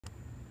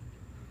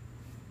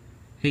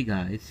Hey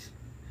guys,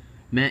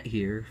 Matt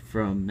here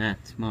from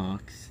Matt's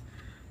Mocks.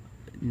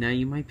 Now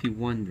you might be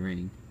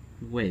wondering,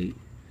 wait,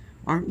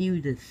 aren't you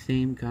the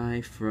same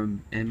guy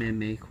from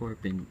MMA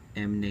Corp and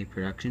M&A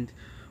Productions?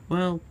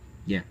 Well,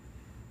 yeah.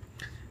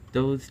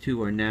 Those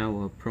two are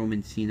now Pro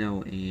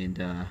Mancino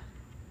and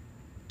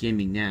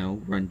Gaming Now,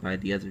 run by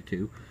the other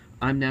two.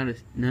 I'm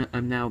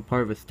now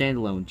part of a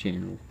standalone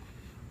channel,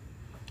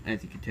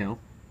 as you can tell.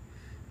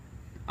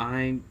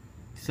 I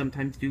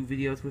sometimes do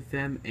videos with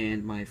them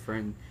and my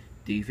friend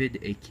David,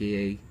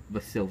 aka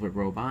the Silver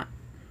Robot,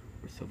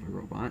 or Silver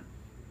Robot,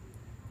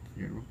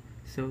 in general.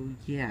 So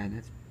yeah,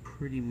 that's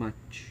pretty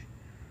much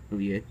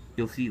really it.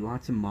 You'll see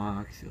lots of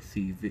mocks.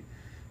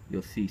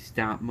 You'll see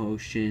stop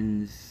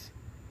motions,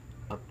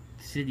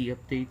 city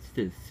updates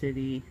to the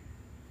city.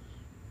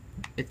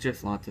 It's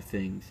just lots of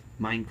things.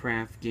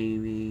 Minecraft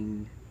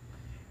gaming,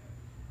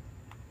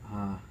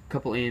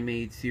 couple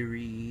animated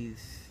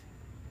series.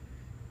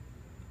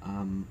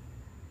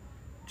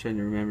 Trying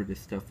to remember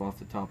this stuff off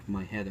the top of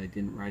my head. I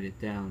didn't write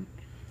it down.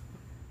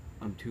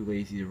 I'm too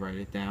lazy to write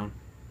it down.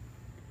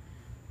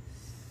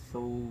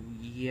 So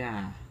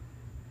yeah,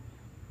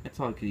 that's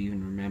all I could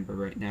even remember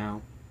right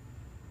now.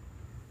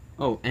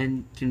 Oh,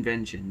 and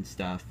convention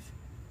stuff.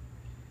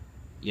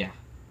 Yeah.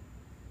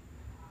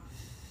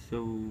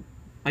 So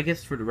I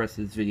guess for the rest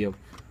of this video,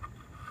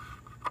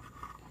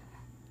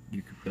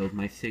 you could build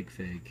my sig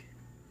fig.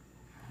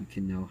 You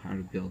can know how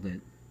to build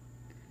it.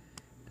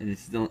 And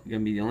it's gonna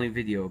be the only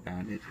video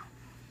about it.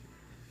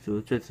 So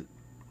it's just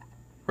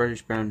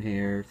reddish brown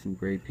hair, some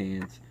gray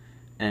pants,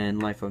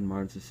 and Life on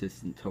Mars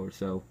assistant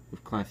torso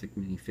with classic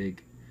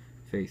minifig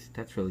face.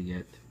 That's really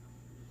it.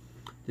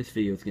 This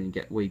video is gonna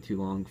get way too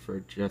long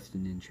for just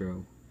an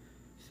intro.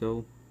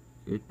 So,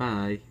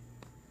 goodbye.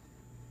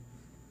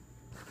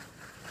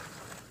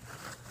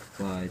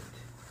 But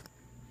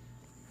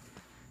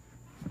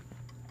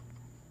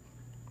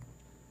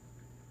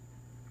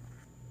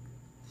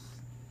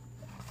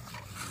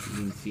you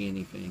didn't see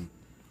anything.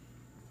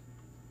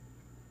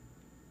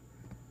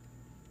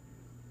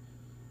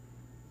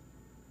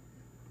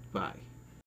 Bye.